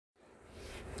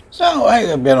So I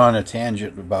have been on a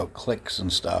tangent about cliques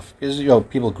and stuff because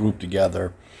people group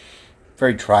together,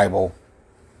 very tribal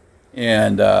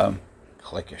and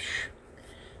cliquish,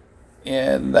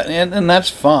 and that's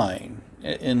fine.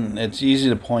 And it's easy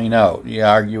to point out. You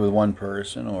argue with one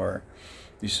person, or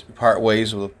you part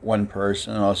ways with one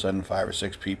person, and all of a sudden 5 or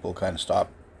 6 people kind of stop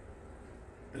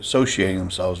associating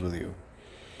themselves with you.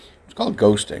 It's called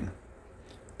ghosting.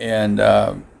 And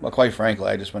well, quite frankly,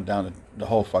 I just went down the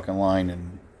whole fucking line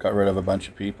and got rid of a bunch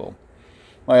of people.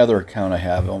 My other account, I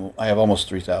have almost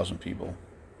 3,000 people,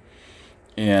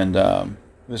 and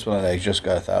this one I just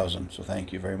got 1,000. So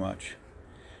thank you very much.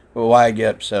 But why I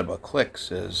get upset about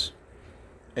cliques is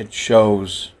it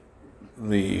shows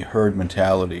the herd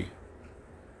mentality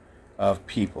of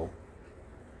people.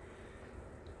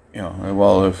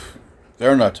 Well, if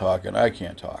they're not talking, I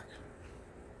can't talk.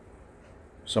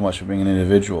 So much for being an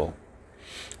individual.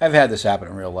 I've had this happen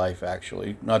in real life,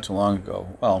 actually, not too long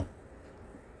ago. Well,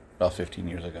 about 15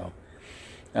 years ago.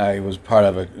 I was part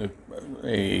of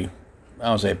I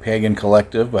don't say a pagan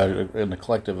collective, but in a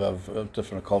collective of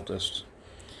different occultists.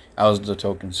 I was the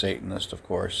token Satanist, of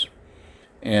course.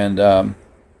 And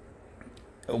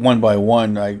one by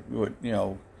one, I would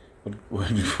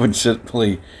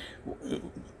simply,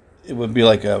 it would be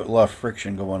like a lot of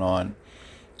friction going on.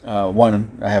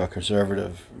 One, I have a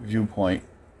conservative viewpoint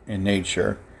in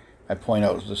nature. I point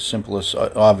out the simplest,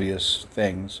 obvious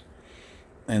things,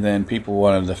 and then people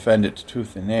want to defend it to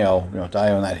tooth and nail,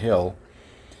 die on that hill.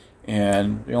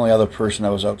 And the only other person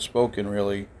that was outspoken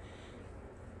really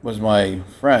was my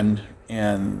friend,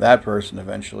 and that person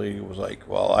eventually was like,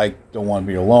 well, I don't want to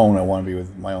be alone, I want to be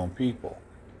with my own people.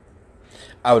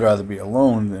 I would rather be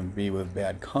alone than be with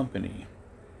bad company.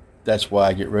 That's why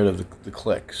I get rid of the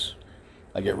cliques.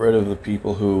 I get rid of the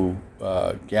people who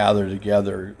gather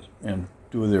together and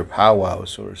do their powwow,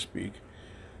 so to speak.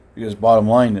 Because bottom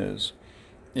line is,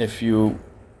 if you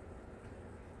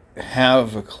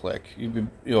have a clique, you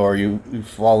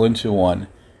fall into one,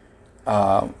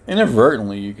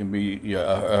 inadvertently you can be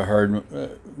a herd,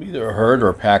 either a herd or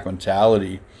a pack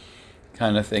mentality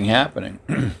kind of thing happening.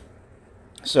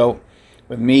 So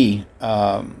with me,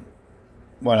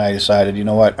 when I decided, you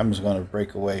know what, I'm just going to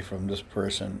break away from this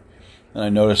person, and I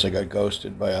noticed I got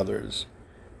ghosted by others,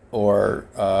 or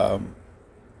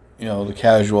the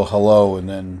casual hello, and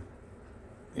then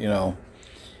well,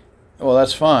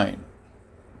 that's fine,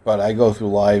 but I go through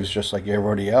lives just like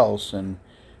everybody else, and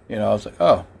it's like,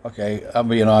 oh, okay, I'm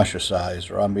being ostracized,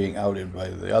 or I'm being outed by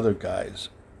the other guys.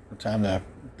 It's time to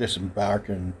disembark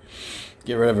and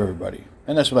get rid of everybody.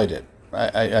 And that's what I did.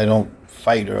 I don't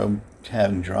fight, or I'm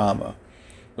having drama.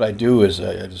 What I do is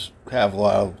I just have a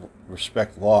lot of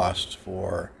respect lost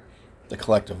for the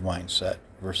collective mindset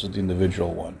versus the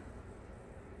individual one.